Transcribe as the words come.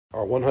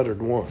or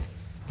 101.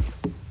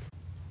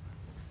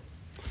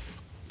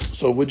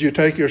 So would you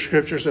take your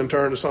scriptures and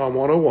turn to Psalm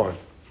 101?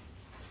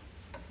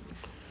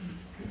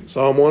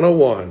 Psalm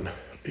 101,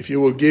 if you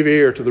will give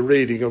ear to the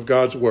reading of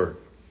God's word.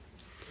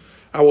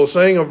 I will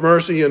sing of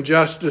mercy and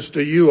justice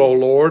to you, O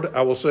Lord.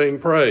 I will sing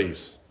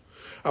praise.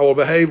 I will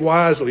behave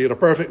wisely in a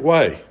perfect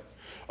way.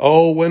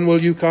 Oh, when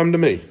will you come to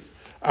me?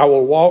 I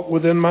will walk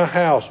within my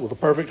house with a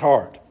perfect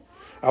heart.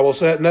 I will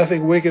set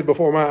nothing wicked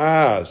before my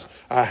eyes.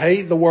 I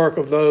hate the work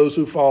of those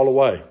who fall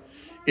away.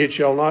 It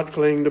shall not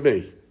cling to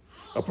me.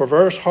 A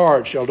perverse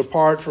heart shall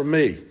depart from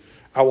me.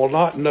 I will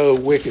not know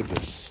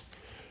wickedness.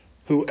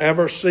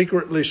 Whoever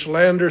secretly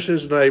slanders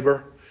his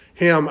neighbor,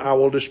 him I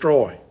will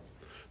destroy.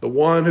 The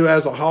one who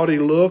has a haughty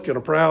look and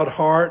a proud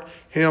heart,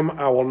 him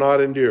I will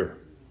not endure.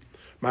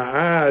 My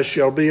eyes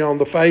shall be on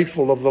the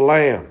faithful of the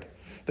land,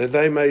 that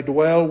they may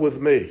dwell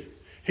with me.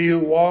 He who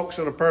walks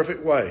in a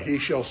perfect way, he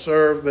shall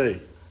serve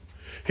me.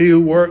 He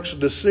who works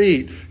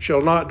deceit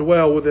shall not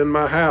dwell within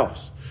my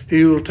house.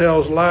 He who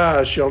tells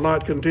lies shall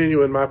not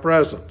continue in my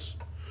presence.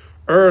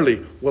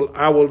 Early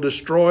I will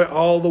destroy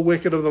all the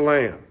wicked of the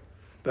land,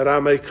 that I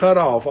may cut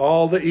off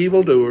all the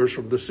evildoers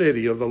from the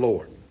city of the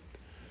Lord.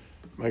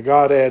 May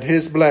God add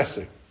his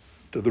blessing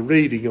to the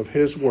reading of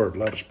his word.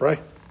 Let us pray.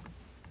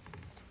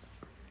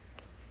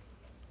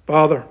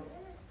 Father,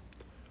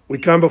 we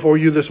come before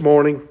you this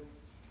morning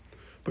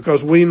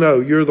because we know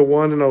you're the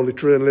one and only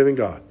true and living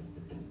God.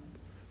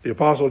 The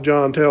Apostle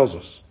John tells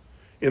us,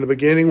 in the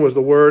beginning was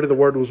the Word, and the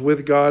Word was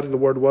with God, and the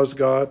Word was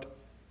God.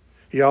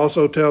 He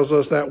also tells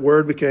us that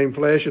Word became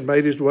flesh and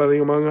made his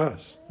dwelling among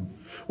us.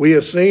 We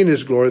have seen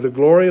his glory, the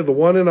glory of the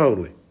one and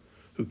only,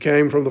 who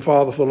came from the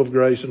Father full of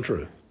grace and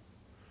truth.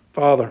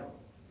 Father,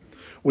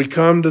 we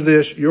come to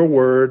this, your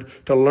word,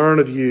 to learn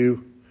of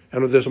you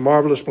and of this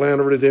marvelous plan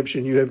of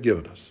redemption you have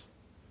given us.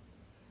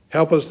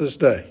 Help us this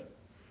day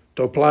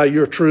to apply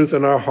your truth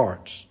in our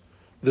hearts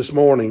this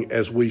morning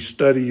as we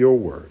study your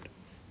word.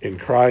 In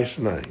Christ's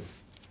name,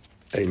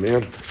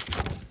 amen.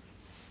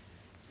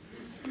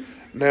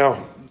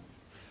 Now,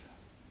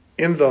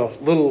 in the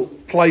little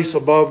place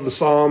above the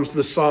Psalms,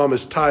 this psalm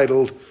is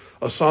titled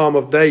a Psalm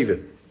of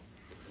David,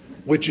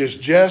 which is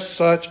just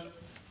such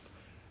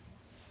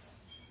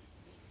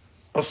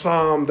a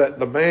psalm that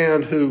the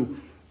man who,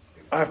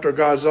 after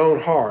God's own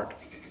heart,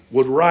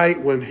 would write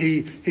when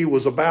he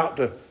was about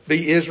to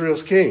be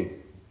Israel's king.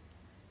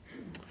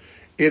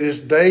 It is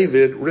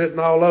David written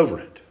all over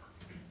it.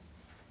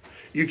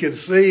 You can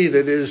see that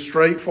it is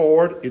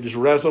straightforward, it is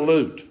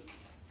resolute.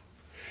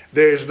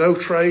 There is no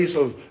trace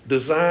of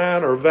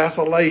design or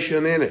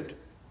vacillation in it.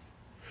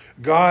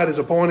 God has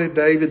appointed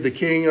David the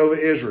king over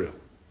Israel.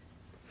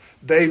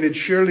 David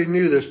surely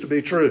knew this to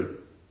be true.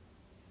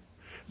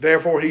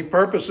 Therefore, he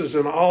purposes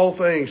in all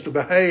things to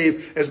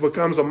behave as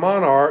becomes a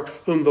monarch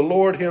whom the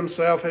Lord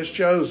himself has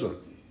chosen.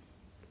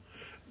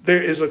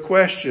 There is a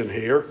question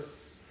here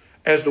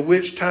as to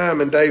which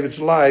time in David's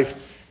life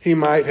he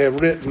might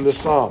have written the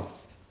psalm.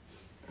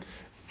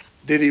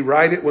 Did he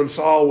write it when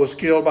Saul was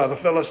killed by the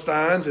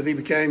Philistines and he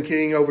became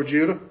king over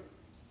Judah?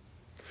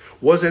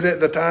 Was it at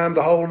the time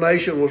the whole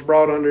nation was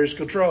brought under his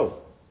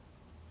control?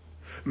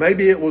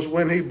 Maybe it was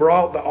when he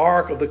brought the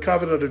Ark of the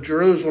Covenant of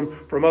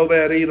Jerusalem from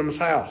Obed-Edom's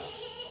house.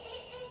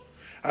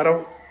 I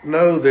don't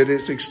know that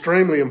it's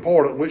extremely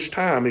important which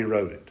time he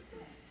wrote it.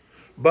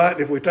 But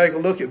if we take a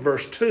look at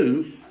verse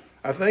 2,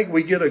 I think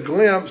we get a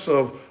glimpse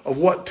of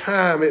what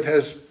time it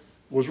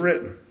was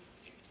written.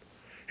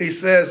 He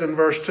says in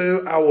verse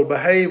 2, I will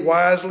behave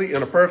wisely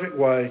in a perfect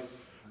way.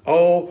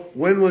 Oh,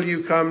 when will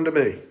you come to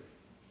me?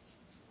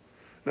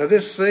 Now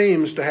this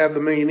seems to have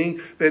the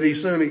meaning that he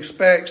soon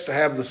expects to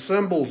have the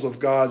symbols of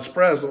God's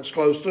presence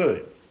close to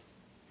him.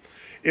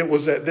 It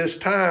was at this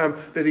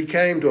time that he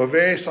came to a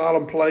very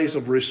solemn place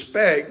of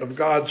respect of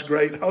God's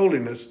great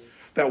holiness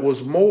that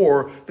was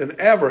more than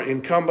ever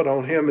incumbent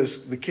on him as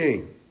the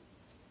king.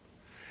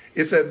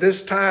 It's at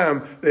this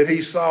time that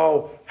he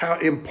saw how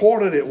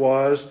important it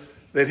was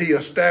that he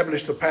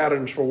established the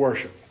patterns for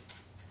worship.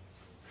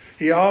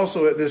 He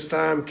also at this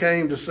time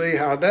came to see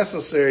how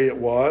necessary it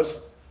was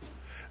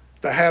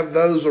to have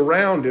those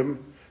around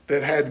him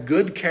that had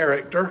good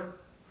character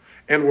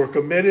and were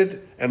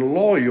committed and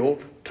loyal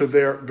to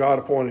their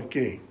God-appointed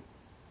king.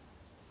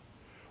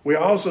 We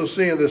also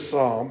see in this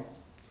psalm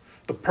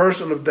the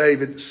person of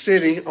David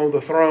sitting on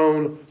the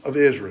throne of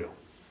Israel.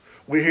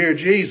 We hear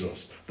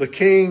Jesus, the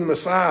King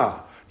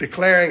Messiah,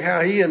 declaring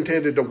how he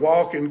intended to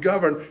walk and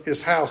govern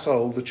his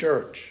household, the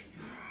church.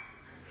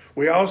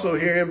 We also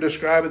hear him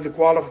describing the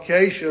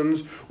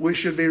qualifications which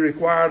should be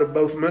required of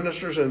both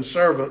ministers and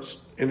servants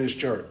in his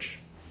church.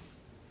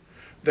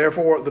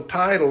 Therefore, the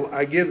title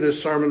I give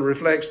this sermon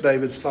reflects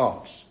David's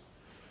thoughts.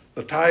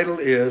 The title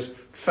is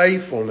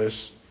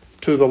Faithfulness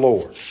to the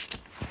Lord.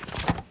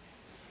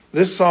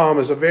 This psalm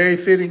is a very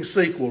fitting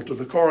sequel to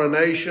the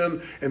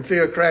coronation and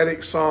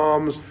theocratic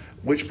psalms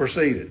which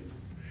preceded.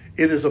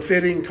 It is a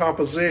fitting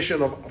composition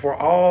for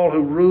all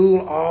who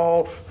rule,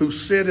 all who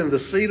sit in the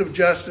seat of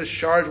justice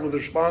charged with the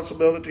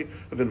responsibility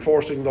of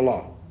enforcing the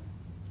law.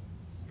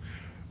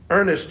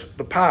 Ernest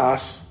the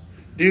Pious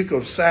Duke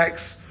of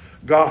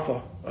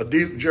Saxe-Gotha, a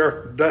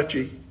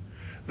duchy.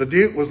 The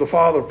Duke was the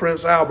father of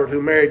Prince Albert,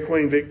 who married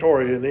Queen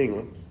Victoria in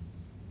England.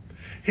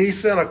 He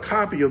sent a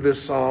copy of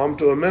this psalm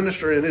to a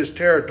minister in his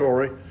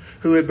territory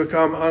who had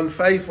become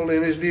unfaithful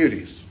in his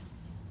duties.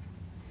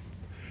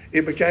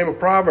 It became a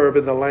proverb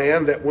in the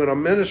land that when a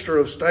minister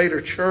of state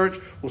or church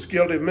was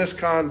guilty of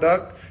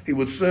misconduct, he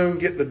would soon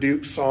get the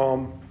Duke's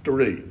psalm to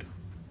read.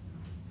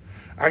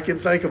 I can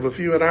think of a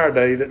few in our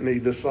day that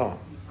need this psalm.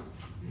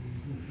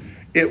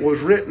 It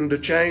was written to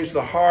change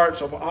the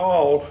hearts of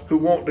all who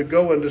want to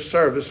go into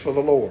service for the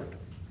Lord.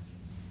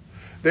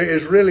 There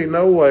is really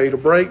no way to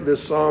break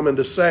this psalm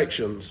into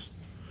sections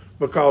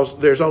because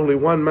there's only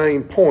one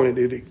main point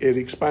it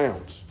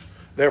expounds.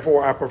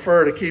 Therefore, I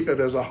prefer to keep it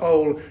as a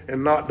whole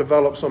and not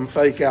develop some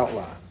fake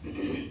outline.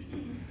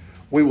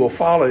 We will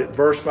follow it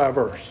verse by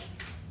verse.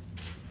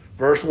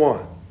 Verse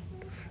 1.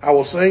 I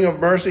will sing of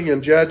mercy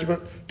and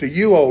judgment. To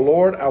you, O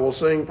Lord, I will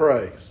sing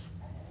praise.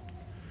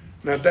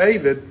 Now,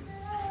 David,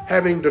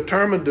 having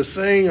determined to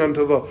sing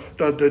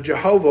unto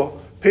Jehovah,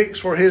 picks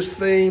for his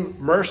theme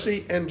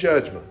mercy and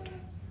judgment.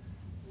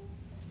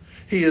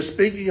 He is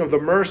speaking of the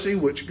mercy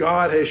which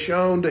God has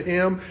shown to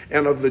him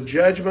and of the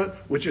judgment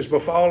which has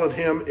befallen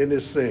him in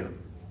his sin.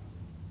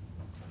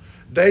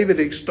 David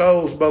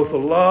extols both the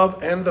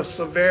love and the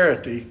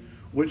severity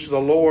which the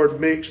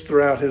Lord mixed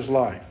throughout his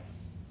life.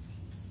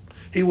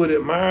 He would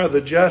admire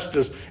the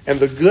justice and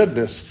the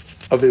goodness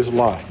of his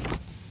life.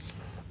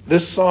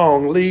 This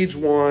song leads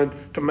one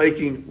to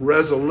making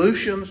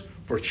resolutions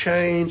for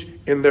change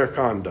in their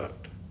conduct.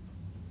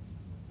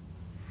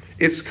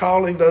 It's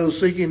calling those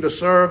seeking to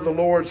serve the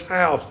Lord's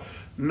house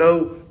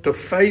to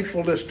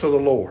faithfulness to the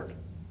Lord.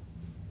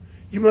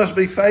 You must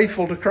be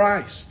faithful to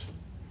Christ.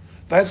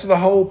 That's the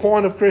whole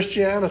point of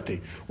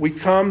Christianity. We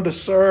come to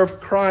serve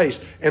Christ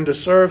and to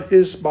serve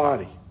his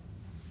body.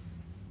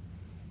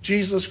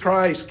 Jesus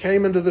Christ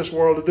came into this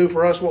world to do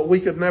for us what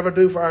we could never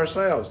do for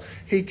ourselves.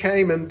 He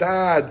came and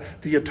died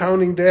the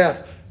atoning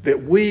death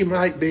that we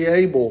might be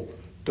able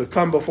to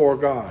come before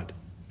God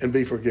and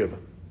be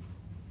forgiven.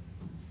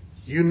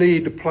 You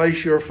need to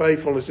place your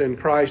faithfulness in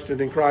Christ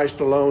and in Christ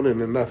alone and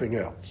in nothing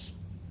else.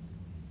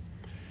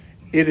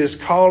 It is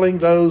calling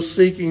those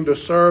seeking to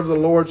serve the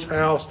Lord's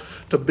house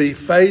to be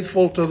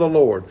faithful to the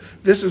Lord.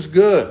 This is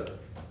good.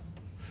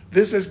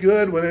 This is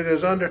good when it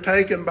is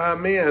undertaken by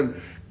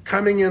men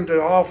coming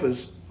into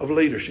office of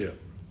leadership.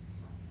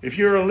 If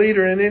you're a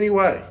leader in any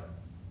way,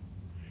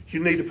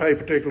 you need to pay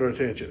particular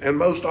attention. And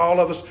most all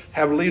of us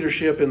have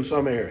leadership in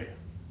some area.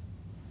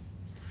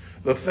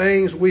 The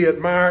things we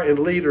admire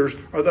in leaders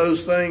are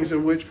those things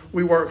in which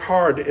we work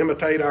hard to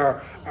imitate in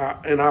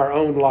our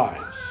own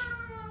lives.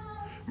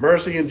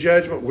 Mercy and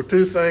judgment were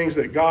two things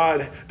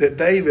that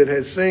David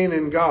had seen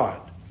in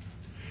God.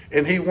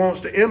 And he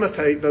wants to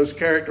imitate those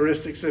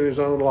characteristics in his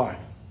own life.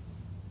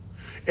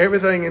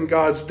 Everything in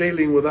God's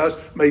dealing with us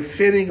may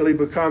fittingly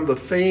become the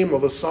theme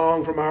of a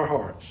song from our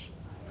hearts.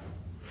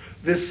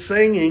 This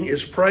singing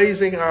is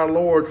praising our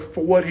Lord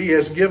for what he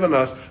has given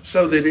us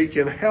so that it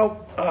can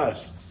help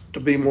us to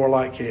be more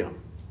like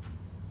him.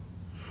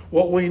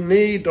 What we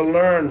need to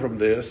learn from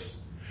this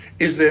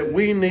is that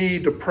we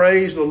need to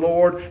praise the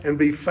Lord and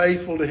be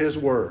faithful to his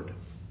word.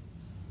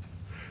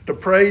 To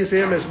praise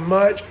him as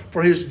much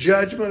for his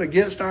judgment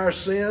against our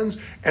sins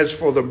as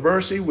for the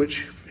mercy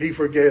which he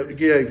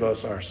forgave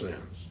us our sins.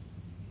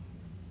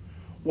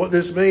 What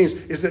this means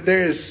is that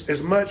there is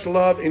as much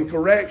love in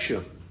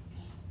correction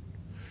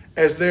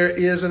as there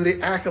is in the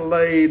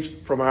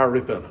accolades from our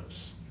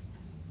repentance.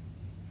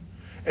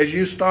 As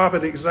you stop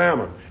and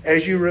examine,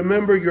 as you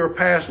remember your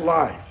past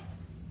life,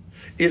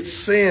 its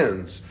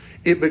sins,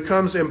 it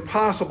becomes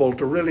impossible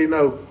to really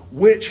know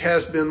which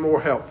has been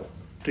more helpful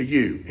to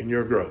you in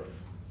your growth.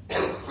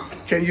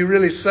 Can you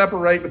really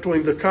separate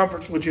between the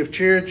comforts which have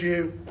cheered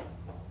you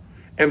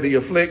and the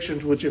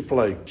afflictions which have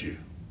plagued you?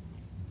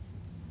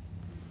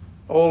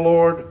 Oh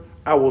Lord,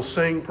 I will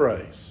sing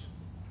praise.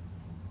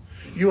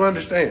 You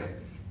understand,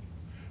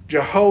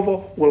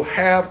 Jehovah will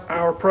have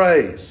our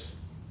praise.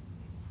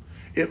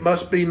 It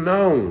must be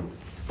known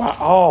by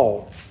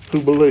all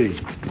who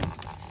believe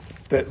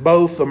that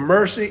both the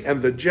mercy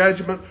and the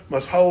judgment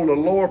must hold a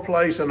lower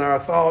place in our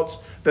thoughts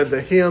than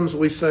the hymns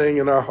we sing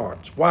in our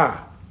hearts. Why?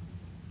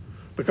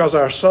 Because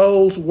our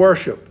soul's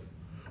worship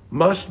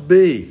must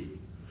be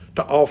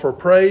to offer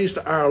praise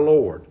to our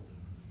Lord,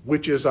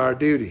 which is our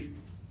duty.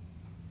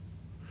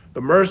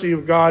 The mercy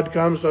of God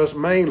comes to us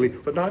mainly,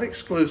 but not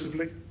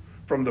exclusively,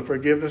 from the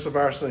forgiveness of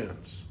our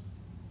sins.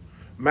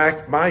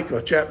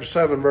 Micah chapter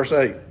 7, verse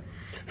 8.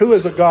 Who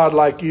is a God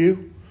like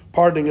you,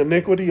 pardoning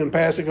iniquity and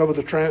passing over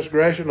the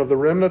transgression of the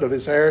remnant of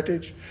his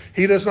heritage?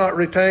 He does not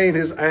retain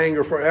his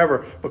anger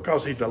forever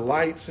because he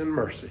delights in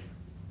mercy.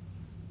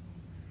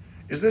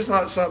 Is this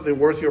not something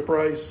worth your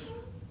praise?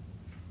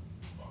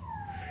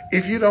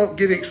 If you don't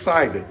get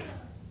excited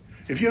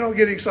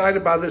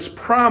by this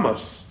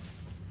promise,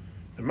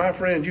 then my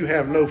friend, you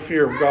have no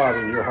fear of God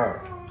in your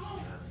heart.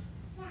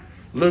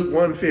 Luke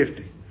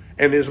 1:50.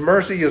 And his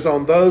mercy is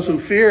on those who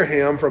fear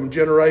him from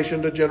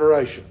generation to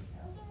generation.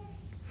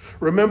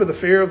 Remember, the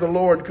fear of the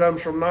Lord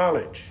comes from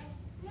knowledge.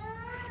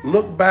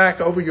 Look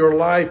back over your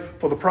life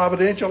for the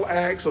providential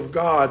acts of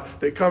God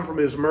that come from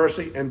his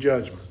mercy and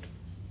judgment.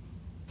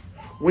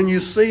 When you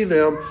see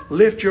them,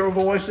 lift your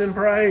voice in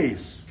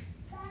praise.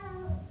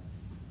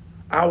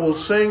 I will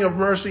sing of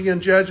mercy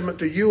and judgment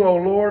to you, O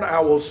Lord.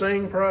 I will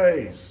sing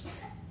praise.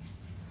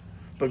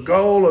 The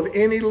goal of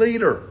any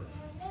leader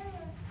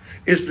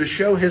is to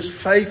show his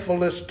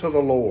faithfulness to the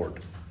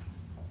Lord.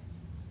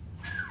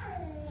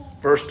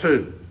 Verse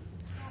 2,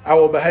 I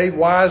will behave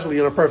wisely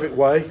in a perfect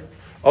way.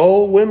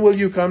 Oh, when will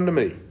you come to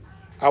me?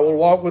 I will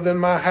walk within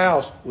my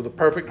house with a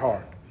perfect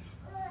heart.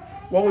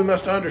 What we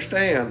must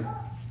understand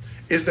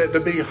is that to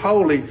be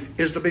holy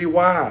is to be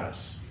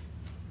wise.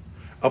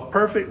 A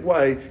perfect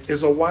way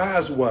is a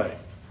wise way.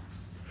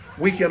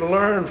 We can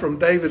learn from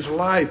David's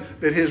life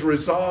that his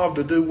resolve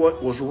to do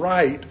what was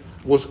right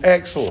was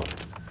excellent.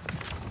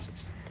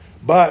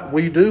 But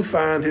we do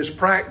find his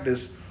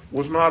practice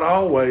was not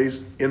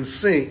always in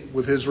sync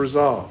with his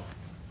resolve.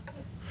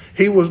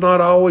 He was not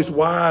always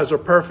wise or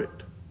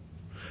perfect.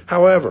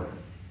 However,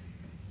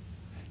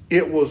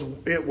 it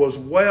was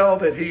well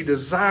that he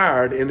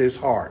desired in his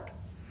heart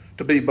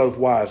to be both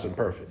wise and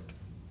perfect.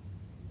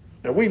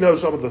 Now, we know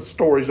some of the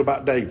stories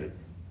about David.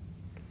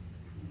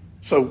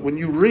 So when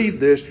you read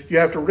this, you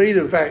have to read,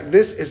 in fact,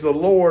 this is the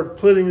Lord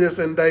putting this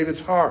in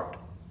David's heart.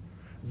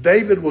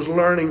 David was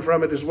learning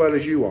from it as well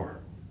as you are.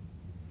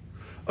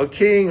 A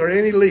king or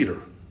any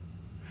leader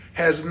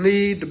has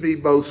need to be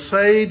both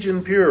sage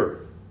and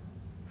pure.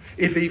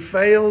 If he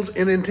fails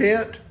in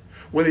intent,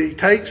 when he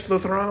takes the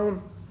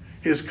throne,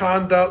 his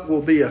conduct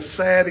will be a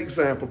sad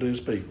example to his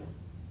people.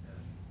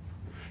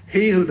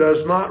 He who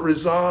does not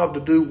resolve to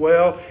do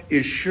well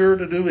is sure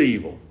to do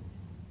evil.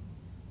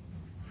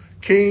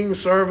 Kings,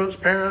 servants,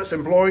 parents,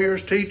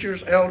 employers,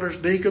 teachers, elders,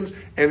 deacons,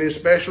 and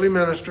especially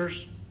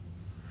ministers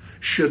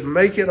should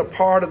make it a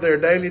part of their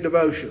daily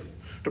devotion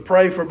to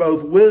pray for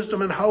both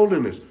wisdom and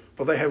holiness,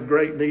 for they have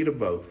great need of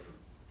both.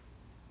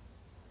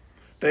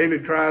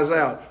 David cries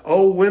out,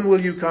 oh, when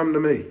will you come to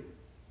me?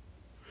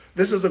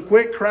 This is a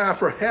quick cry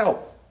for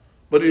help,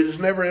 but it is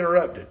never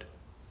interrupted.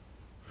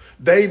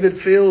 David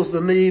feels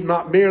the need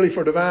not merely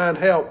for divine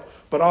help,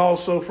 but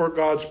also for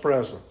God's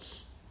presence.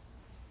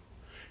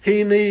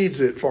 He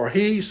needs it, for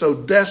he so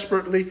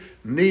desperately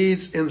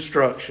needs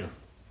instruction.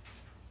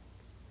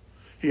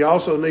 He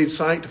also needs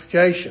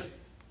sanctification,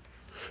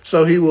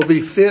 so he will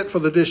be fit for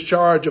the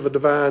discharge of a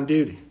divine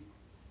duty.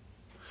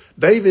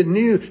 David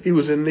knew he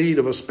was in need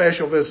of a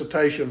special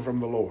visitation from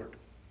the Lord.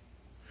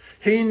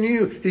 He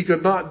knew he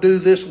could not do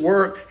this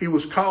work he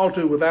was called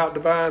to without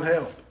divine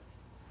help.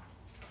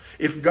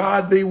 If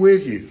God be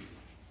with you,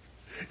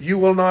 you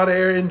will not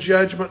err in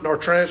judgment nor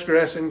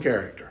transgress in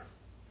character.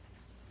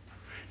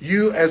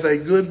 You, as a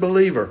good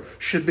believer,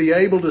 should be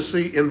able to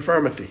see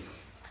infirmity,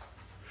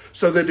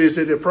 so that as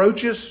it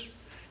approaches,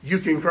 you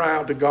can cry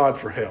out to God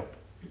for help.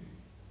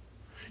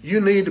 You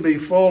need to be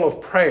full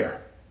of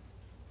prayer,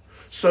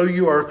 so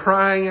you are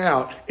crying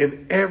out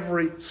in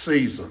every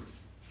season.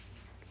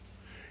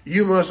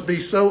 You must be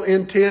so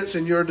intense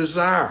in your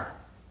desire,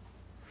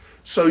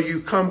 so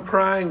you come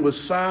crying with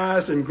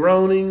sighs and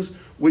groanings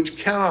which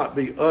cannot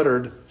be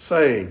uttered,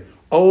 saying,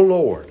 O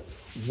Lord,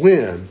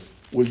 when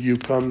will you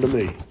come to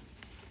me?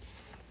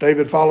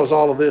 David follows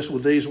all of this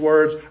with these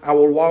words, I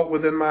will walk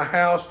within my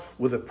house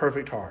with a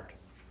perfect heart.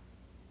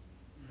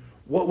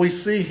 What we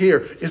see here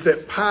is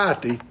that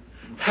piety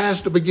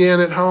has to begin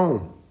at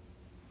home.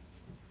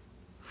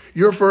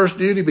 Your first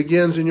duty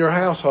begins in your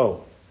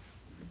household.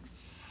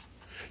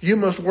 You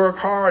must work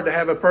hard to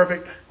have a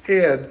perfect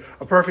head,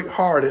 a perfect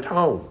heart at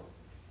home.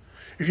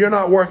 If you're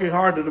not working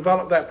hard to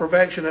develop that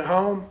perfection at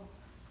home,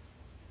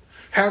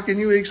 how can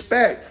you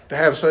expect to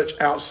have such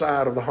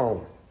outside of the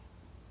home?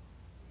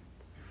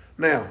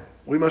 Now,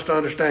 we must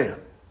understand,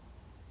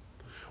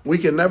 we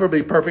can never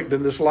be perfect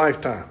in this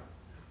lifetime,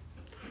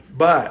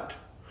 but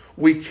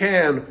we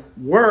can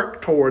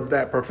work toward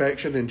that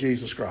perfection in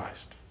Jesus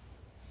Christ.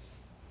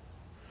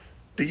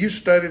 Do you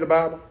study the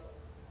Bible?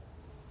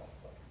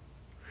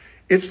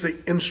 It's the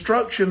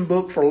instruction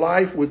book for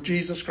life with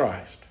Jesus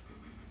Christ.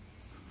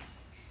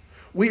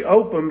 We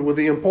opened with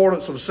the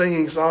importance of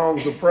singing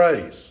songs of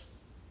praise.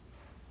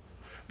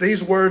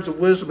 These words of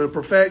wisdom and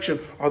perfection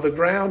are the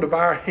ground of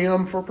our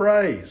hymn for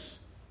praise.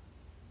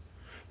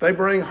 They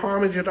bring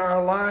harmony to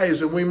our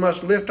lives, and we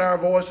must lift our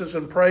voices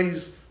and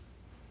praise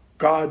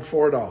God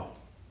for it all.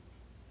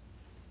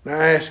 Now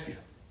I ask you,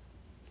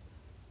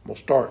 I'm going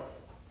to start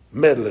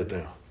meddling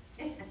now.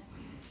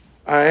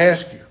 I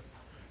ask you,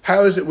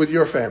 how is it with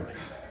your family?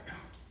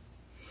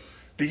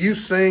 Do you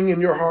sing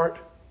in your heart?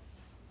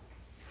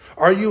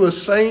 Are you a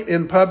saint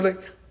in public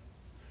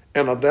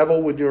and a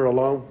devil when you're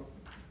alone?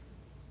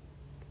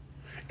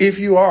 If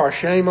you are,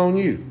 shame on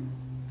you.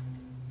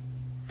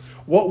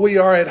 What we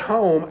are at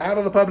home, out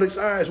of the public's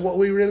eyes, what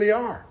we really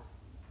are.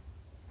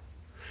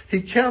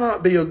 He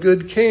cannot be a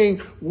good king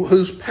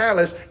whose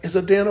palace is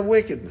a den of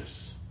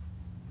wickedness.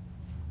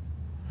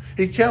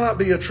 He cannot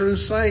be a true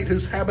saint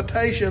whose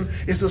habitation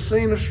is a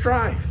scene of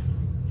strife.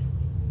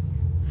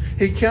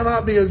 He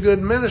cannot be a good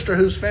minister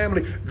whose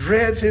family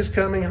dreads his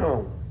coming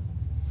home.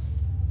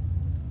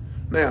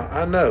 Now,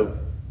 I know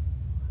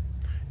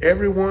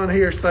everyone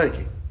here is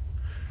thinking,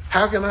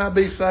 how can I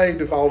be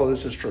saved if all of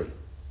this is true?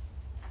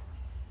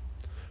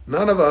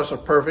 None of us are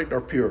perfect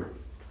or pure.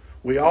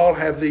 We all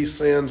have these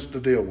sins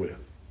to deal with.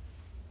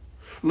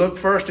 Look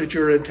first at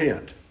your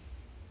intent.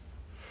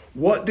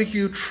 What do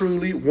you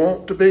truly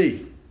want to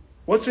be?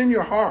 What's in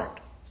your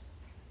heart?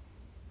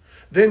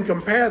 Then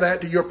compare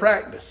that to your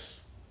practice.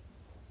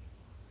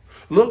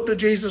 Look to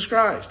Jesus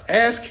Christ.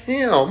 Ask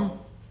Him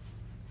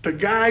to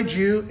guide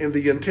you in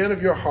the intent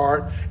of your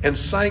heart and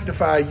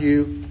sanctify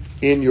you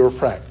in your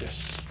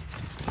practice.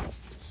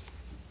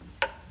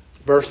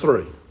 Verse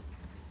 3.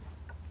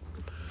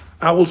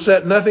 I will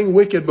set nothing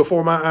wicked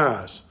before my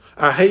eyes.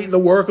 I hate the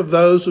work of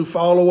those who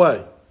fall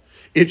away.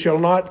 It shall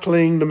not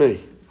cling to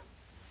me.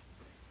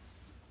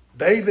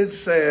 David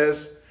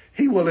says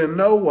he will in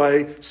no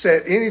way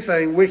set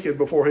anything wicked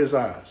before his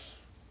eyes.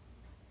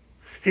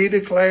 He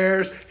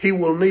declares he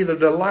will neither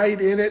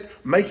delight in it,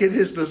 make it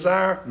his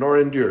desire, nor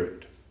endure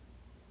it.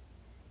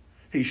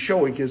 He's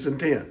showing his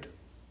intent.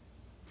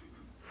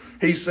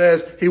 He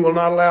says he will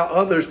not allow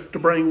others to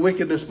bring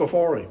wickedness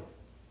before him.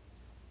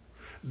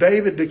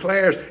 David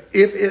declares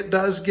if it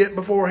does get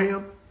before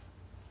him,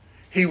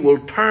 he will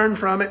turn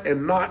from it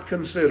and not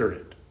consider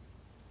it.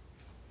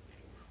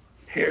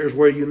 Here's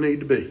where you need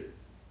to be.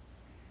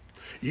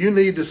 You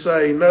need to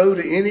say no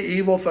to any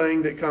evil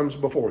thing that comes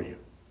before you.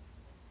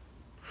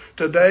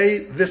 Today,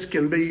 this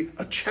can be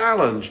a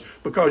challenge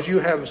because you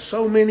have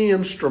so many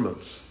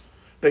instruments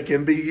that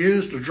can be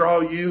used to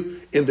draw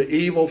you into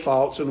evil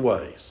thoughts and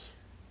ways.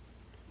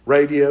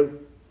 Radio,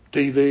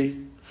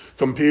 TV,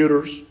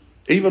 computers,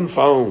 even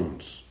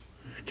phones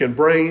can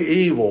bring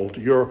evil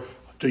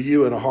to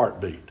you in a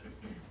heartbeat.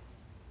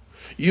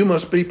 You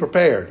must be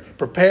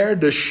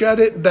prepared to shut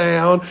it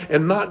down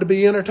and not to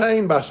be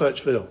entertained by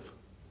such filth.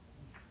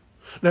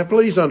 Now,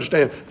 please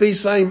understand,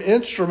 these same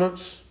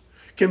instruments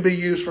can be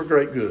used for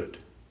great good.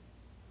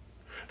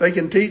 They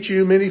can teach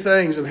you many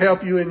things and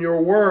help you in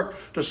your work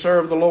to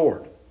serve the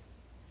Lord.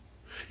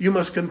 You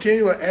must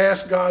continue to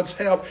ask God's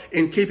help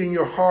in keeping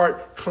your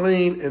heart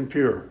clean and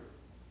pure.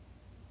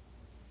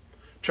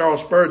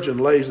 Charles Spurgeon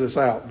lays this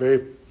out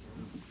very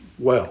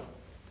well.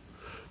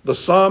 The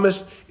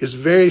psalmist is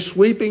very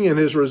sweeping in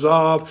his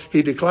resolve.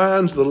 He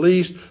declines the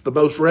least, the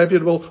most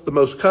reputable, the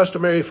most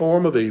customary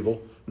form of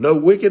evil. No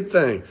wicked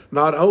thing.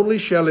 Not only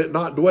shall it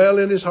not dwell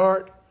in his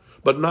heart,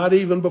 but not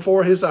even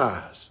before his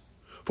eyes.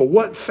 For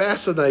what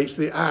fascinates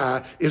the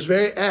eye is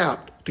very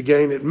apt to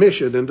gain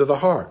admission into the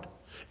heart.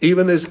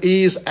 Even as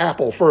Eve's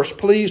apple first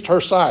pleased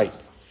her sight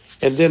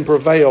and then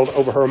prevailed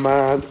over her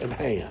mind and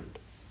hand.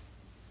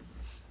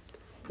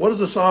 What does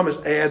the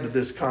psalmist add to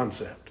this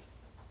concept?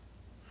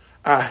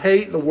 I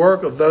hate the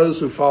work of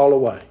those who fall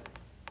away.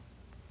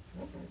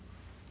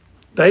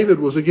 David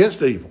was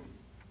against evil.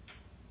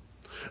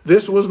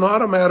 This was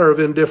not a matter of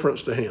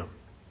indifference to him.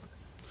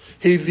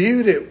 He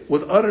viewed it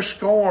with utter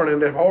scorn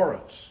and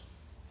abhorrence.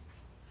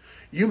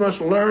 You must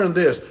learn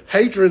this.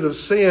 Hatred of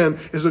sin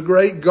is a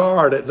great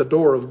guard at the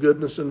door of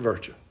goodness and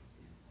virtue.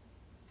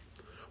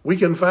 We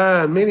can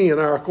find many in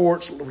our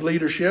courts of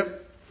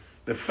leadership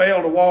that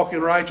fail to walk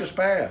in righteous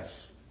paths.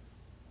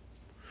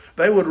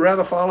 They would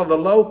rather follow the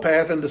low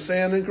path into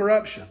sin and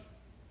corruption.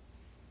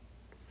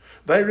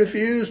 They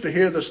refuse to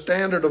hear the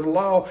standard of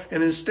law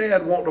and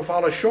instead want to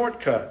follow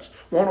shortcuts,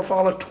 want to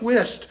follow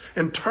twists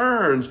and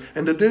turns,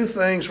 and to do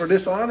things for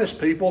dishonest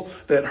people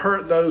that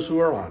hurt those who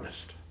are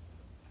honest.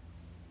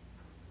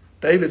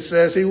 David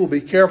says he will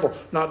be careful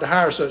not to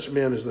hire such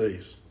men as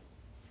these.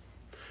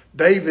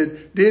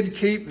 David did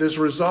keep this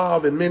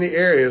resolve in many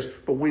areas,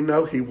 but we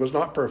know he was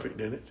not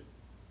perfect in it.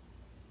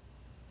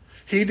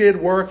 He did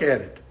work at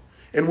it.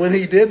 And when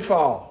he did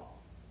fall,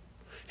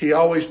 he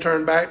always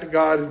turned back to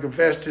God and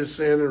confessed his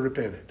sin and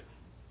repented.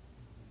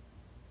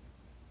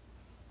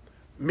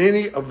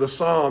 Many of the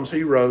Psalms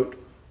he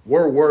wrote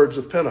were words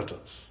of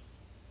penitence.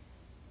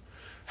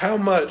 How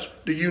much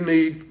do you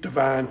need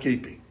divine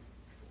keeping?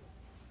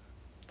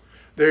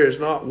 There is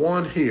not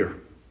one here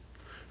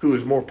who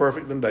is more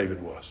perfect than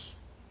David was.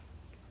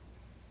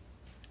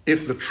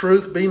 If the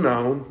truth be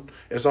known,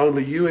 as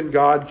only you and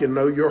God can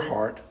know your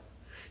heart,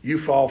 you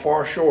fall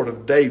far short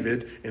of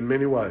David in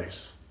many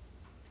ways.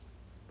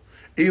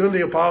 Even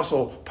the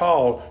Apostle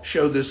Paul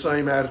showed this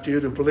same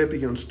attitude in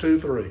Philippians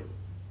 2:3.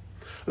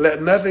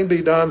 Let nothing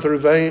be done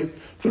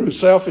through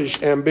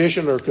selfish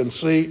ambition or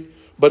conceit,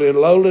 but in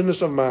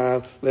lowliness of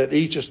mind, let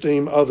each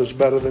esteem others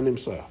better than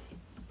himself.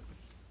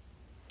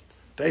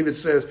 David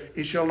says,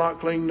 he shall not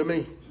cling to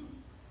me.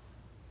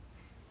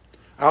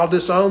 I'll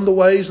disown the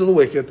ways of the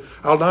wicked.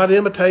 I'll not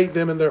imitate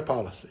them in their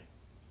policy.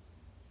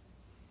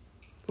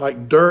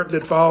 Like dirt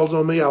that falls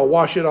on me, I'll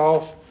wash it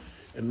off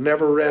and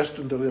never rest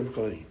until I'm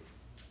clean.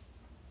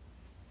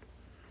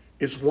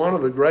 It's one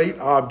of the great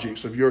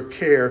objects of your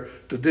care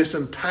to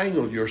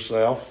disentangle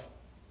yourself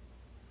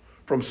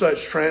from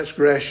such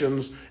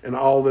transgressions and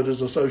all that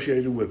is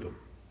associated with them.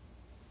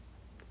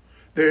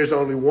 There is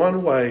only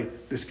one way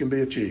this can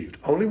be achieved.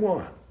 Only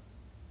one.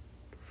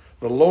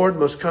 The Lord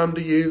must come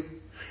to you,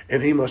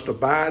 and he must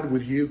abide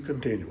with you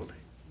continually.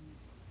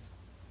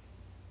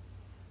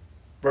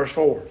 Verse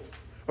 4.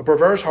 A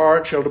perverse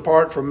heart shall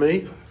depart from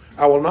me.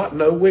 I will not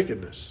know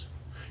wickedness.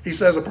 He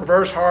says a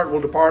perverse heart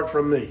will depart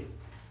from me.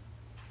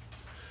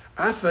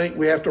 I think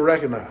we have to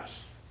recognize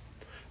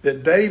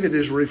that David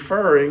is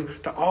referring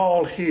to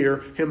all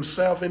here,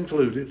 himself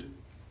included.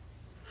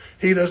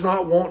 He does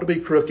not want to be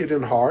crooked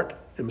in heart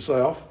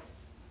himself,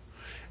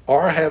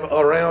 or have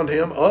around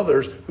him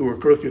others who are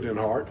crooked in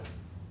heart.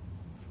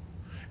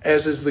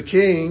 As is the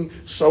king,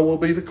 so will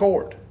be the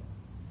court.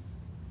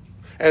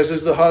 As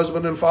is the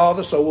husband and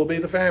father, so will be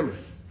the family.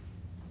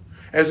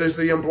 As is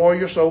the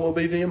employer, so will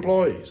be the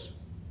employees.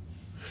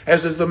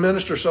 As is the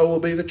minister, so will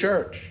be the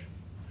church.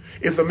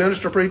 If the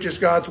minister preaches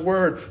God's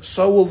word,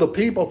 so will the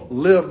people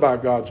live by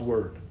God's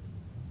word.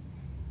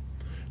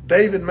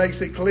 David makes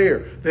it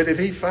clear that if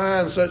he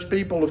finds such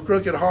people of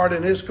crooked heart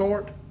in his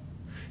court,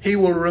 he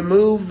will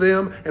remove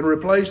them and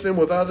replace them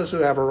with others who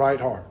have a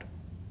right heart.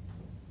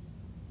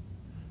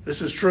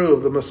 This is true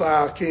of the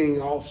Messiah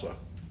King also.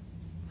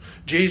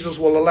 Jesus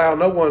will allow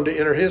no one to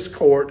enter his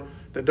court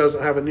that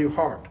doesn't have a new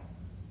heart.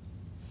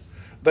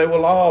 They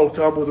will all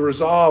come with a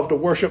resolve to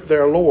worship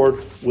their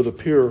Lord with a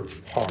pure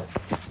heart.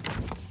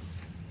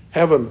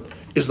 Heaven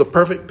is the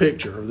perfect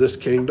picture of this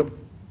kingdom.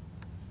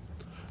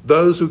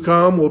 Those who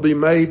come will be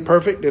made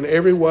perfect in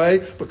every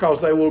way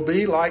because they will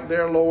be like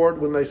their Lord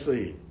when they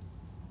see him.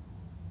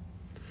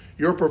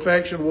 Your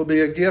perfection will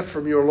be a gift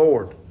from your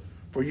Lord,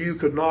 for you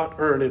could not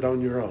earn it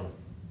on your own.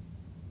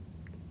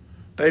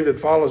 David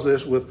follows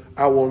this with,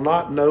 I will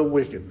not know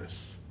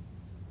wickedness.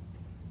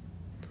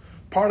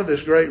 Part of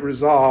this great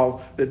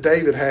resolve that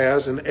David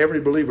has, and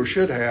every believer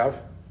should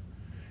have,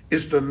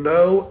 is to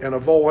know and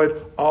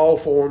avoid all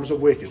forms of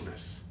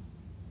wickedness.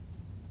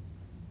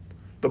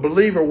 The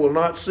believer will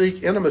not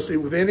seek intimacy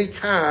with any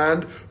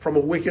kind from a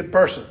wicked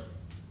person.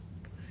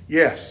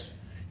 Yes,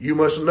 you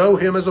must know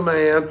him as a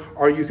man,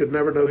 or you could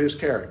never know his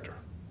character.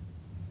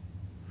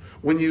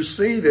 When you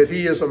see that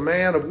he is a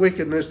man of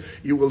wickedness,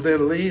 you will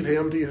then leave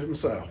him to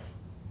himself.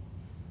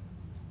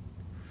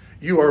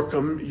 Your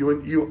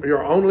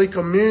only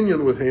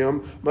communion with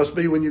him must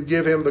be when you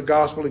give him the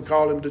gospel and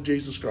call him to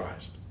Jesus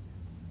Christ.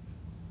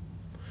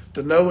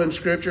 To know in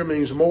Scripture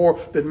means more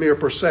than mere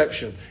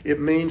perception.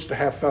 It means to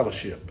have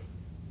fellowship.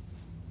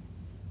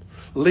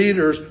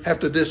 Leaders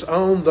have to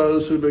disown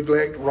those who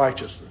neglect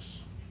righteousness.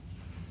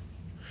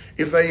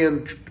 If they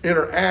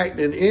interact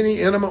in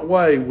any intimate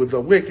way with the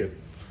wicked,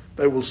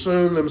 they will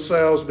soon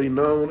themselves be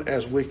known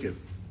as wicked.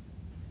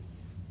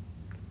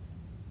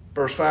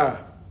 Verse 5.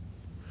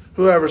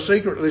 Whoever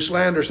secretly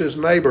slanders his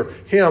neighbor,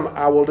 him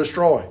I will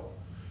destroy.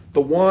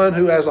 The one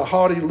who has a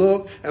haughty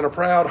look and a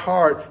proud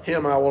heart,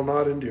 him I will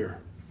not endure.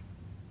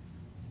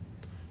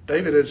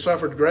 David had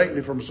suffered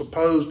greatly from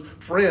supposed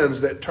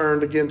friends that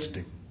turned against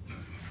him.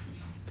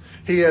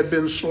 He had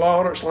been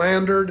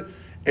slandered,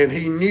 and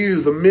he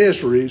knew the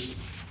miseries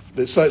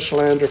that such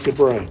slander could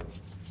bring.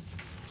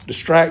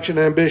 Distraction,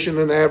 ambition,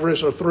 and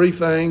avarice are three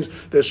things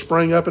that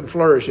spring up and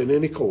flourish in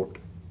any court.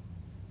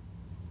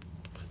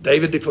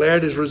 David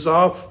declared his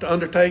resolve to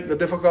undertake the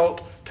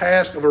difficult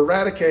task of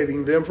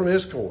eradicating them from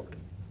his court.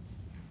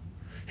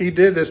 He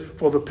did this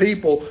for the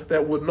people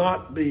that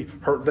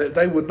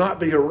they would not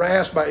be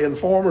harassed by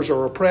informers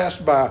or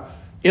oppressed by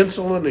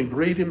insolent and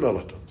greedy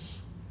militants.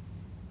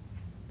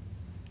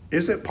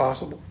 Is it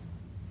possible?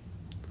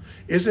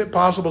 Is it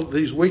possible that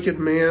these wicked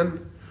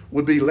men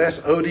would be less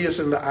odious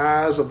in the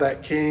eyes of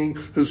that king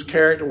whose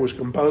character was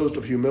composed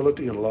of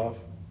humility and love?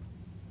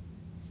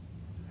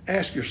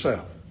 Ask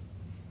yourself,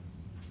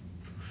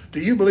 do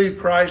you believe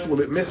Christ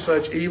will admit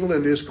such evil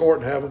into his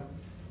court in heaven?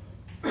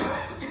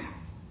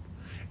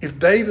 If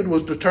David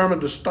was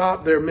determined to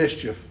stop their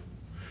mischief,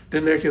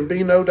 then there can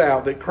be no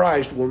doubt that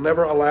Christ will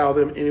never allow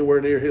them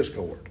anywhere near his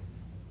court.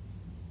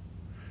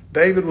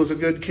 David was a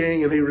good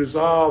king, and he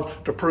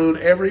resolved to prune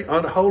every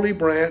unholy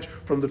branch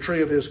from the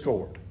tree of his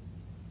court.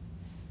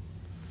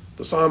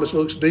 The psalmist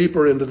looks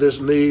deeper into this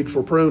need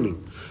for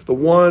pruning. The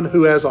one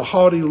who has a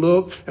haughty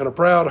look and a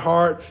proud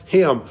heart,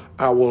 him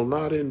I will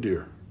not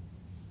endure.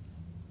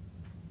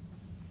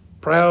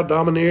 Proud,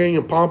 domineering,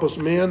 and pompous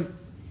men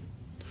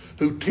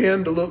who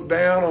tend to look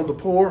down on the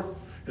poor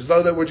as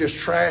though they were just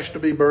trash to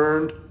be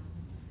burned.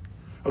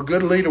 A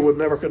good leader would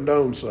never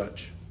condone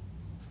such.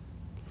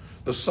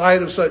 The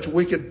sight of such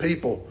wicked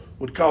people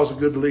would cause a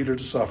good leader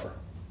to suffer.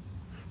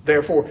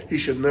 Therefore, he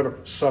should never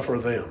suffer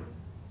them.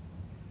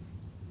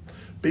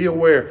 Be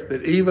aware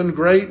that even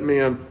great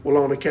men will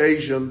on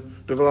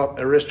occasion develop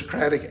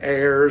aristocratic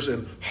airs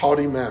and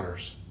haughty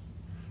manners.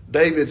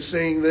 David,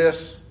 seeing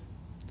this,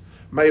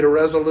 made a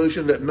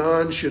resolution that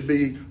none should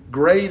be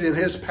great in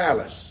his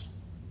palace,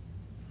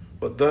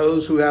 but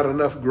those who had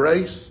enough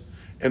grace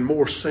and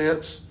more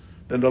sense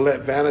than to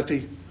let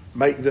vanity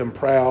make them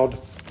proud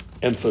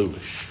and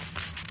foolish.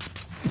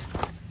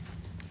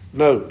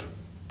 Note,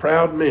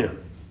 proud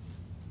men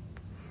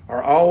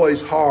are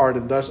always hard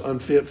and thus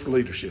unfit for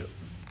leadership.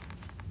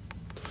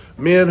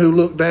 Men who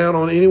look down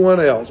on anyone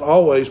else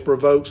always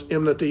provokes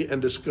enmity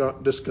and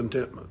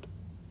discontentment.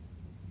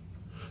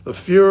 The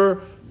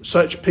fewer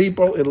such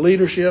people in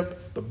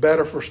leadership, the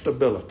better for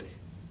stability.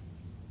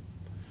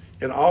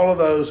 And all of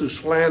those who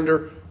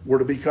slander were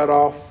to be cut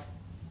off,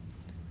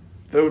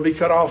 they would be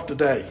cut off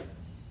today.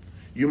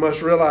 You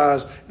must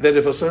realize that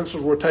if a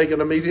census were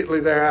taken immediately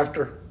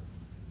thereafter,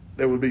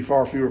 there would be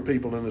far fewer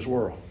people in this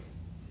world.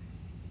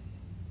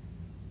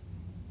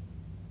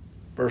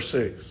 Verse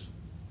 6.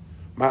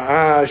 My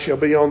eyes shall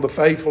be on the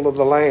faithful of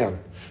the land,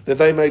 that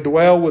they may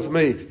dwell with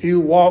me. He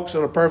who walks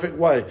in a perfect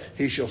way,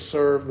 he shall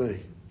serve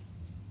me.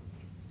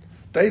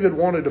 David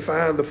wanted to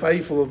find the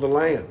faithful of the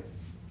land.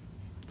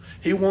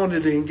 He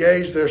wanted to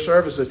engage their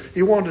services.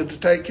 He wanted to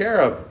take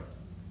care of them.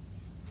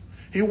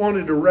 He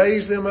wanted to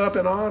raise them up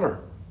in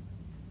honor.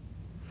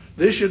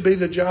 This should be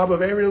the job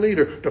of every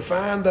leader, to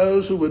find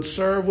those who would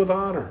serve with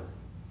honor.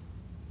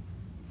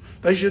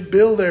 They should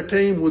build their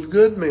team with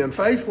good men,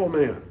 faithful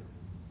men.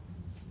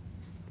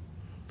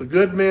 The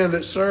good men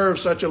that serve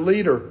such a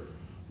leader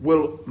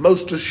will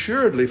most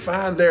assuredly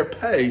find their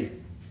pay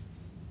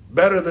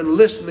better than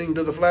listening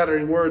to the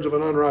flattering words of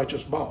an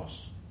unrighteous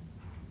boss.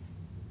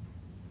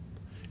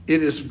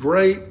 It is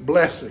great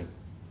blessing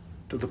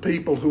to the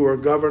people who are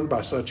governed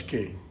by such a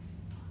king.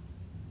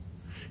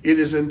 It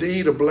is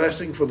indeed a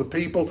blessing for the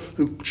people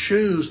who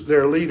choose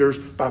their leaders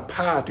by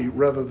piety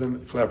rather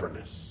than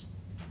cleverness.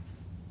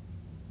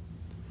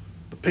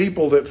 The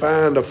people that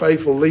find a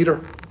faithful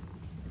leader,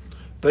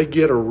 they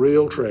get a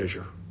real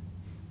treasure.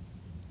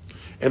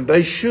 And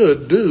they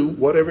should do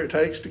whatever it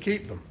takes to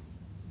keep them.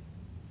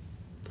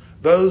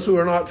 Those who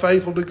are not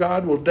faithful to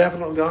God will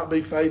definitely not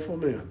be faithful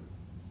men.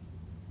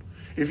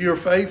 If you're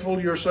faithful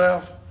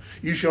yourself,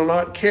 you shall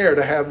not care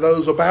to have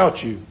those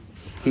about you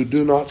who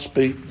do not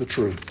speak the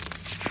truth.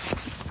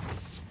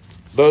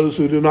 Those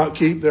who do not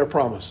keep their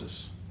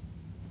promises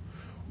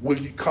will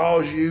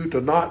cause you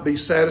to not be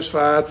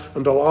satisfied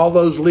until all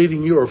those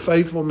leading you are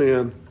faithful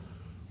men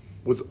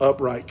with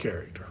upright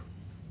character.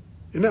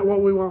 Isn't that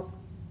what we want?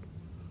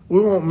 We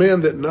want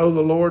men that know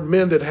the Lord,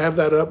 men that have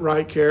that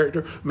upright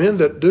character, men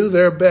that do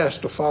their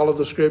best to follow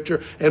the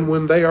Scripture, and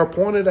when they are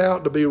pointed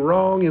out to be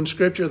wrong in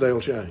Scripture, they'll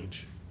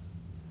change.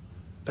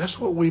 That's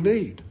what we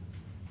need.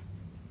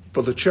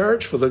 For the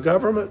church, for the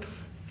government,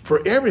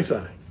 for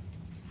everything.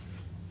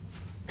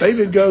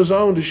 David goes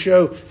on to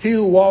show, he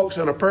who walks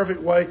in a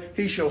perfect way,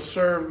 he shall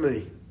serve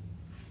me.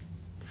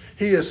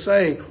 He is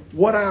saying,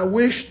 what I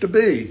wish to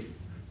be,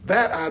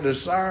 that I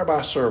desire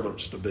my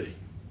servants to be.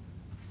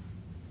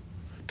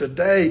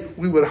 Today,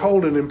 we would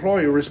hold an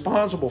employer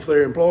responsible for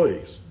their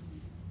employees.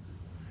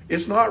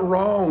 It's not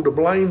wrong to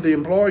blame the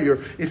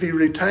employer if he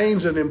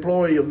retains an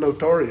employee of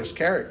notorious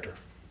character.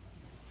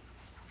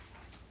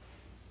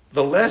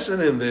 The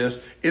lesson in this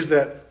is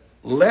that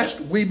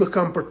lest we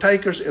become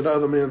partakers in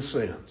other men's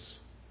sins,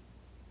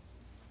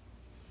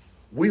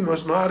 we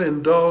must not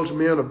indulge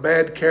men of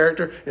bad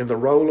character in the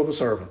role of a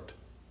servant.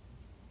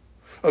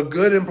 A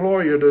good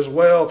employer does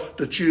well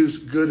to choose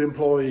good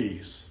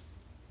employees.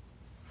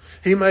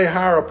 He may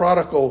hire a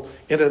prodigal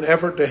in an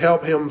effort to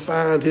help him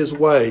find his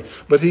way,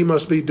 but he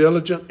must be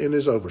diligent in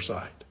his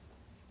oversight.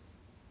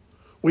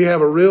 We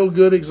have a real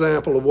good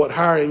example of what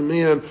hiring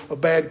men of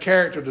bad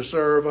character to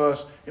serve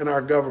us in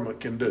our government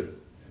can do.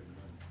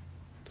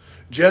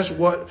 Just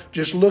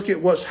look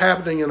at what's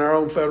happening in our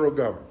own federal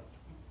government.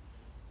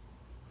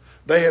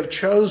 They have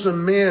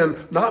chosen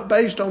men not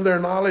based on their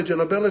knowledge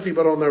and ability,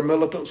 but on their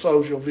militant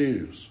social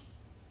views.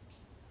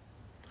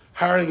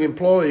 Hiring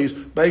employees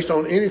based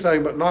on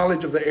anything but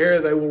knowledge of the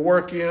area they will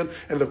work in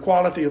and the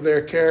quality of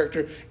their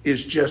character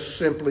is just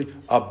simply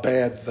a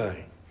bad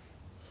thing.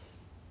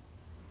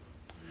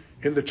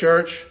 In the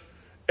church,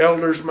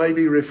 elders may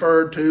be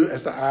referred to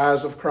as the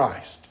eyes of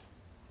Christ.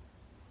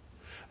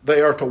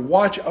 They are to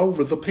watch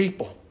over the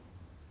people.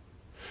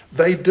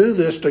 They do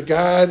this to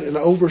guide and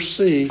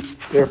oversee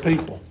their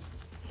people.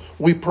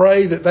 We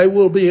pray that they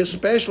will be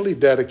especially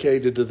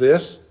dedicated to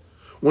this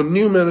when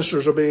new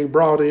ministers are being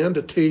brought in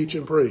to teach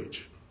and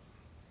preach.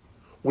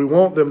 We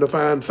want them to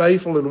find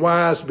faithful and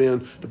wise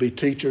men to be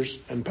teachers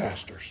and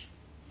pastors.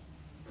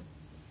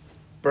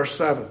 Verse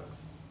 7.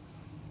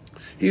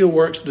 He who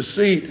works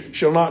deceit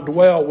shall not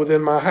dwell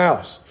within my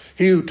house.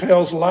 He who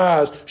tells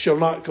lies shall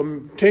not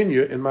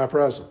continue in my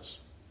presence.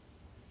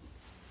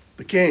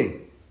 The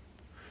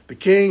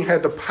king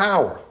had the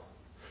power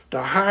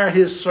to hire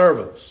his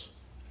servants,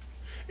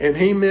 and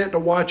he meant to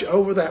watch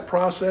over that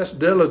process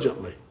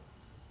diligently.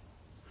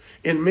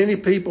 In many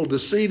people,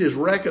 deceit is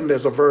reckoned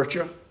as a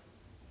virtue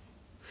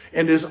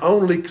and is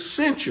only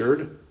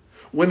censured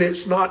when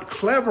it's not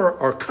clever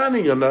or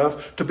cunning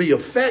enough to be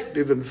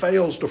effective and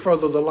fails to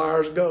further the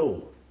liar's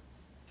goal.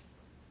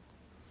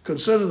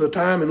 Consider the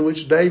time in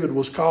which David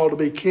was called to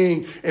be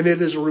king, and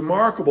it is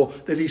remarkable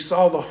that he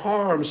saw the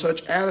harm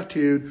such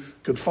attitude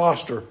could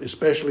foster,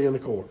 especially in the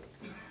court.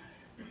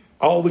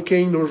 All the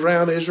kingdoms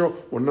around Israel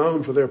were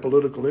known for their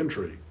political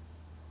intrigue.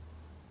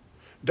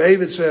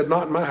 David said,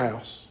 "Not in my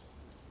house."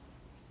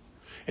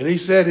 And he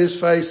set his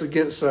face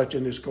against such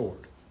in his court.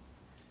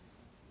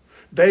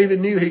 David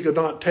knew he could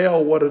not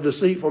tell what a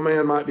deceitful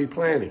man might be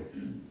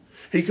planning.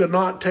 He could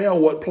not tell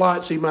what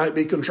plots he might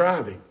be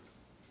contriving.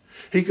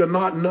 He could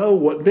not know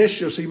what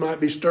mischiefs he might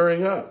be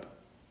stirring up.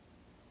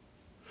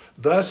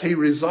 Thus he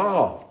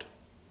resolved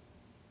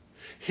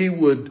he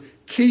would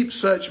keep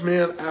such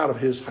men out of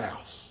his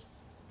house.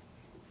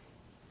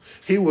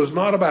 He was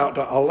not about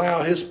to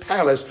allow his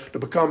palace to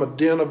become a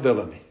den of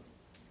villainy.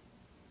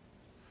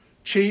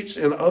 Cheats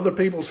in other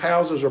people's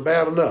houses are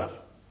bad enough,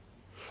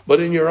 but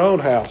in your own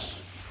house,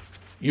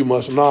 you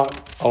must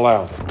not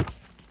allow them.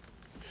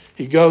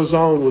 He goes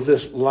on with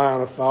this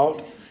line of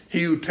thought.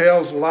 He who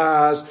tells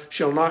lies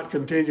shall not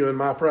continue in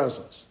my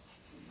presence.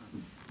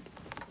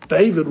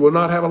 David would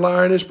not have a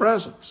liar in his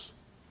presence.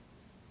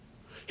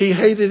 He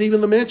hated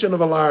even the mention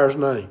of a liar's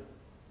name.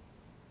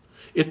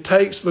 It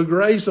takes the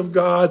grace of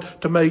God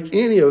to make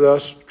any of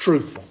us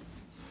truthful.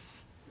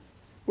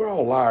 We're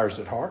all liars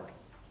at heart,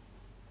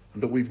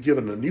 until we've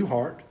given a new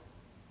heart.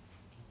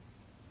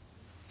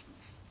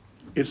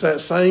 It's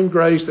that same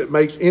grace that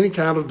makes any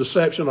kind of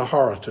deception a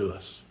horror to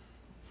us.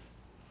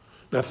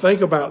 Now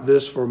think about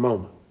this for a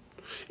moment.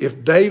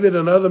 If David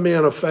and other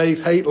men of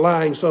faith hate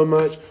lying so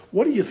much,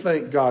 what do you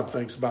think God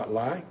thinks about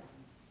lying?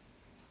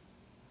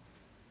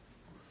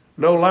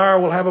 No liar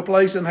will have a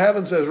place in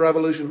heaven, says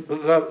Revelation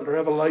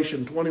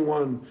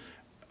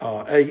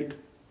 21:8.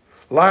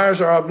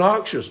 Liars are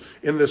obnoxious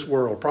in this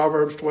world,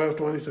 Proverbs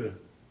 12:22.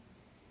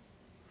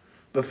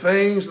 The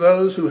things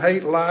those who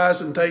hate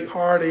lies and take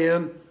heart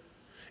in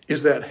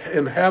is that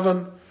in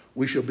heaven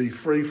we shall be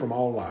free from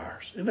all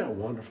liars. Isn't that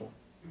wonderful?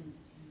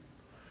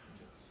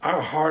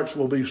 Our hearts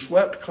will be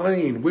swept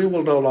clean. We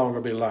will no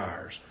longer be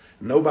liars.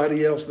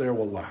 Nobody else there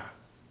will lie.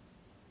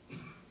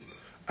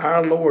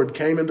 Our Lord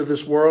came into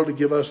this world to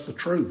give us the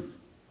truth.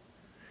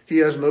 He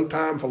has no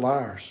time for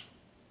liars.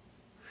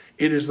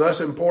 It is thus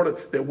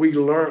important that we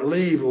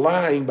leave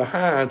lying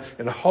behind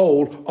and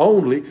hold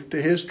only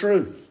to his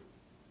truth.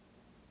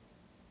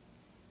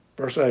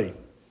 Verse 8.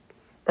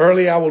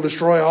 Early I will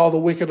destroy all the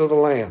wicked of the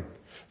land,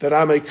 that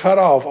I may cut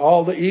off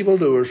all the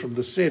evildoers from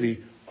the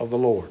city of the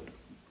Lord.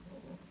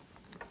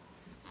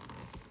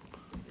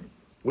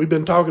 We've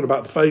been talking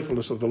about the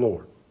faithfulness of the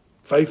Lord,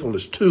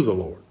 faithfulness to the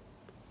Lord.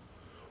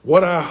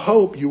 What I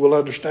hope you will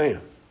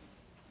understand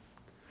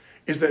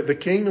is that the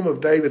kingdom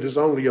of David is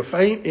only a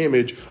faint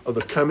image of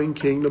the coming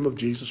kingdom of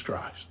Jesus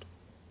Christ.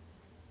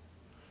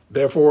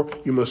 Therefore,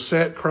 you must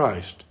set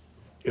Christ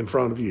in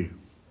front of you.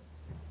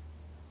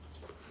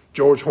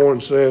 George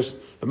Horne says,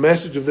 the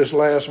message of this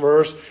last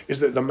verse is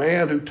that the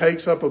man who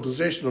takes up a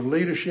position of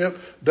leadership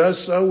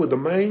does so with the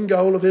main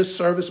goal of his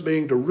service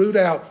being to root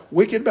out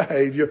wicked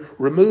behavior,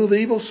 remove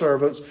evil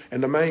servants,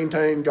 and to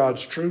maintain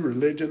God's true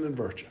religion and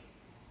virtue.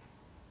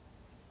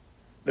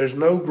 There's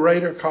no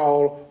greater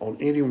call on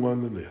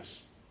anyone than this.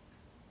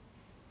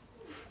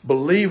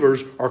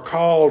 Believers are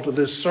called to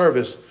this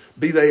service,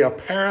 be they a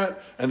parent,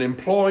 an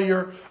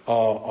employer,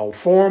 a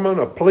foreman,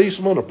 a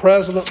policeman, a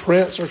president,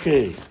 prince, or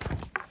king.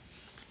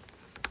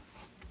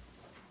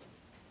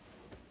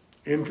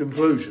 In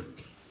conclusion,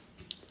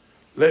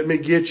 let me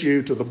get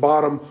you to the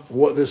bottom of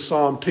what this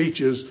psalm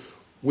teaches,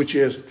 which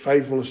is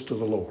faithfulness to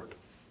the Lord.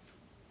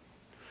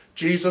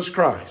 Jesus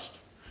Christ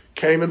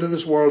came into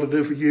this world to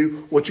do for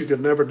you what you could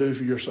never do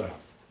for yourself.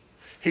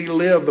 He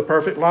lived the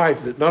perfect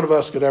life that none of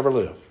us could ever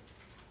live.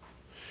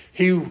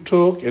 He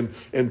took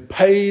and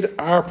paid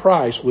our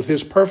price with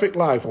his perfect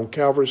life on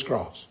Calvary's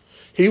cross.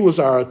 He was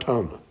our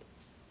atonement.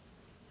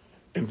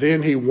 And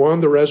then he won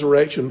the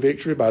resurrection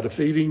victory by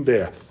defeating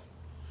death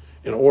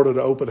in order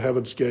to open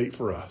heaven's gate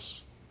for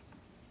us.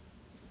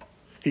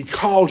 He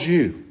calls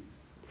you.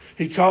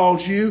 He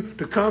calls you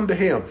to come to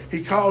him.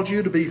 He calls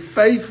you to be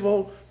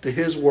faithful to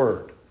his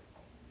word.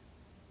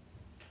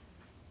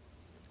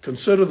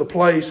 Consider the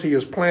place he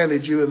has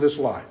planted you in this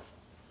life,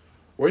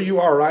 where you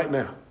are right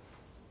now.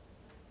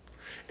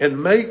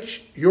 And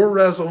make your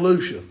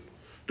resolution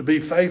to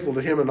be faithful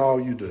to him in all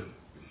you do.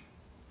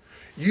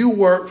 You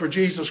work for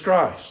Jesus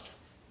Christ.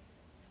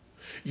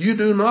 You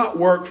do not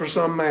work for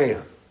some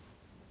man.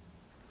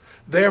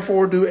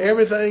 Therefore, do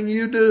everything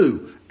you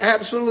do,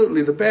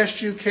 absolutely the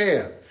best you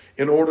can,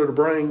 in order to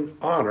bring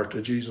honor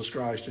to Jesus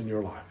Christ in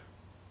your life.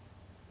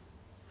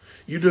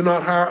 You do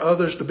not hire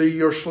others to be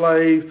your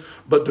slave,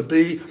 but to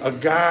be a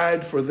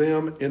guide for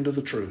them into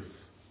the truth.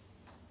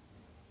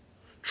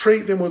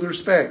 Treat them with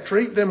respect.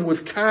 Treat them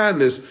with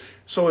kindness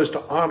so as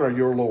to honor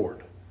your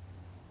Lord.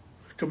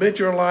 Commit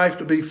your life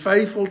to be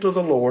faithful to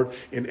the Lord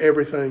in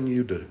everything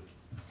you do.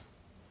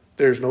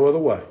 There's no other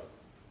way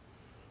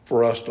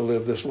for us to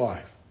live this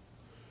life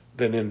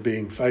than in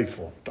being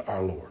faithful to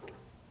our Lord.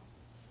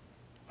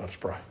 Let us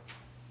pray.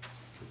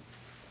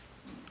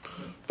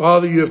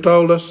 Father, you have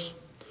told us,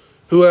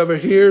 whoever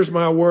hears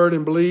my word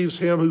and believes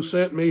him who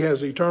sent me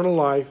has eternal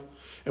life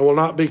and will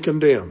not be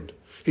condemned.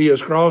 He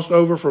has crossed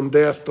over from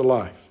death to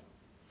life.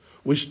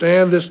 We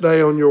stand this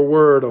day on your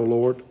word, O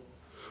Lord.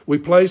 We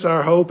place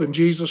our hope in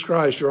Jesus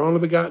Christ, your only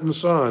begotten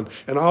Son,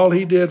 and all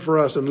he did for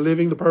us in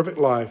living the perfect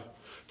life,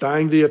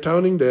 dying the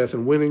atoning death,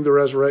 and winning the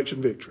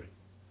resurrection victory.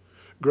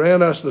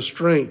 Grant us the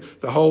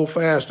strength to hold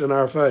fast in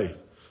our faith,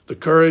 the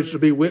courage to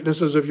be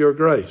witnesses of your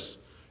grace,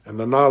 and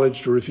the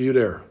knowledge to refute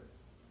error.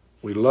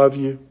 We love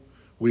you.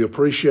 We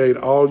appreciate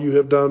all you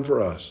have done for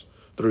us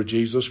through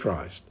Jesus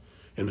Christ,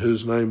 in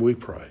whose name we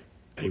pray.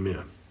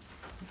 Amen.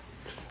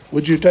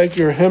 Would you take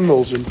your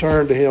hymnals and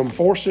turn to hymn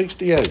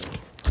 468?